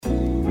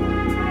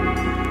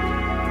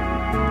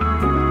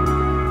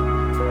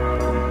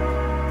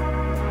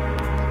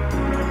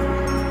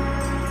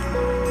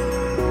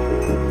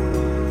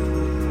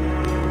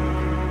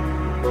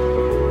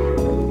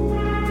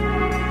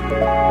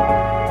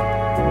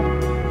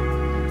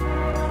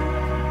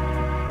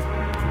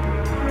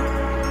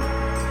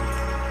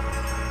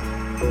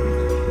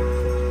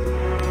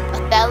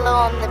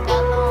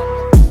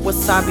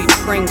Wasabi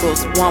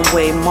Pringles,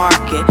 one-way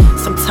market.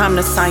 Sometime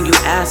the sign you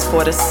asked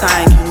for, the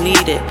sign you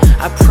needed.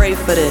 I pray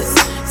for this,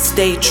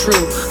 stay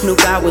true. Knew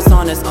God was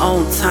on his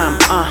own time,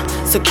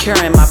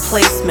 securing my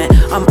placement.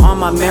 I'm on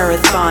my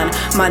marathon.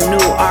 My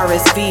new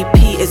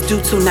RSVP is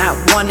due to not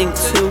wanting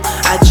to.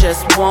 I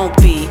just won't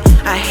be.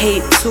 I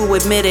hate to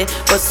admit it,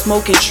 but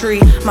smoking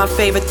tree, my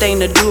favorite thing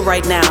to do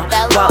right now.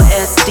 While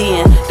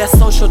SDing, that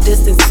social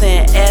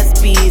distancing,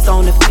 SB's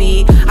on the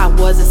feed. I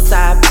was a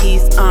side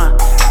piece,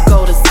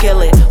 go to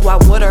skillet. Why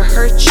would I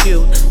hurt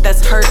you?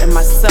 That's hurting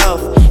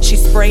myself.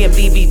 She's spraying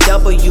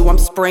BBW, I'm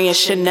spraying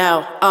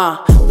Chanel.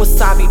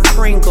 Wasabi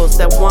Pringles,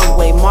 that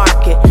one-way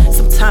market.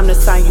 Sometime the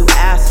sign you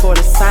asked for,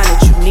 the sign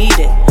that you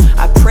needed.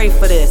 I pray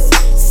for this,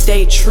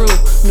 stay true.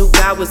 Knew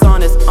God was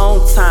on his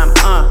own time,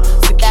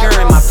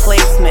 securing my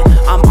placement.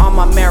 I'm on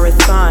my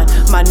marathon.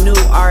 My new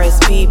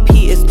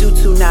RSVP is due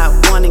to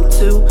not wanting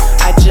to.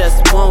 I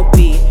just won't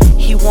be.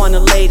 He want a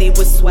lady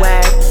with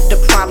swag.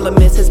 The problem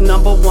is his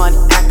number one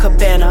at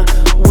Cabana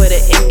with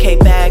an MK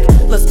bag.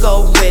 Let's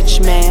go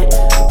rich, man.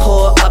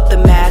 Pull up the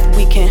math.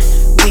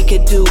 We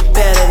could do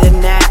better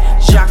than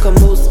that.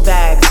 Jacquemus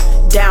bags,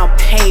 down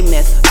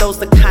payments. Those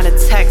the kind of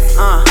texts,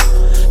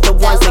 the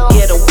ones that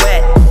get her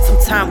wet.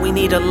 Sometimes we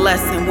need a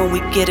lesson when we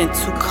get in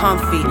too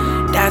comfy.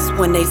 That's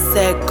when they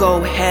said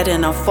go ahead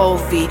and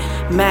unfold V.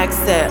 Max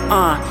said,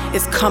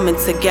 it's coming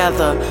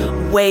together.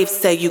 Wave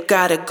said you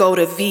gotta go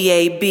to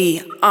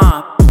VAB,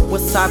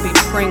 Wasabi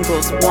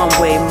Pringles,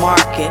 one-way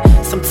market.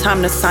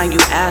 Sometime the sign you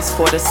asked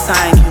for, the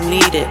sign you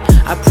needed.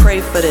 I pray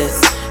for this,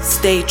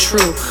 stay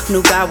true.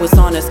 Knew God was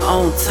on his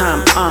own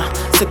time,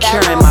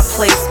 securing my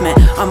placement.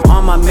 I'm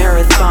on my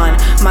marathon.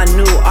 My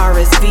new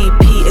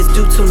RSVP is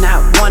due to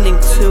not wanting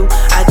to.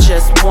 I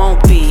just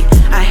won't be.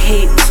 I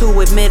hate to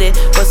admit it,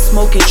 but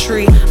smoking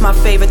tree, my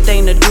favorite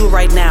thing to do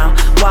right now.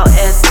 While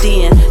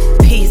SDing,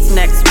 peace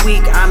next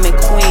week, I'm in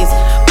Queens.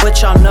 But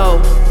y'all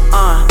know,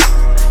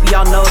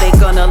 y'all know they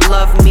gonna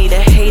love me.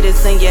 The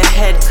haters in your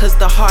head, cause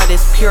the heart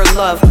is pure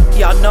love.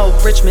 Y'all know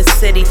Richmond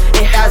City,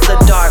 it has a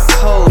dark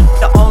code.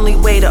 The only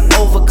way to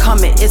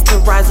overcome it is to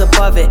rise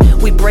above it.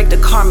 We break the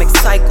karmic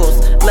cycles,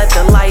 let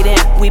the light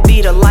in. We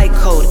be the light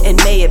code, and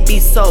may it be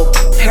so.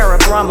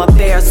 Parabrahma,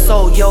 bear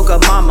soul, yoga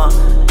mama,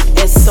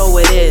 and so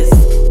it is.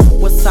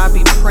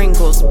 Wasabi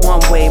Pringles,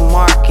 one-way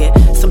market.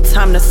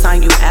 Sometime the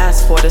sign you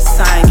asked for, the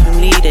sign you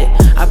needed.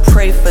 I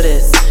pray for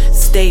this,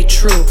 stay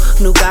true.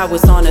 Knew God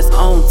was on his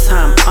own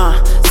time,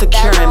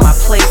 securing my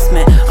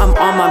placement. I'm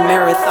on my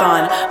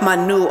marathon. My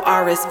new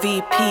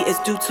RSVP is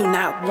due to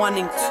not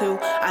wanting to.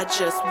 I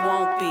just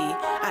won't be.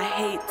 I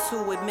hate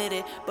to admit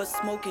it, but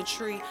smoking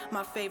tree,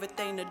 my favorite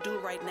thing to do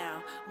right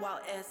now.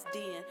 While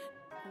SDing,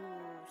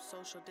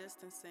 social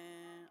distancing,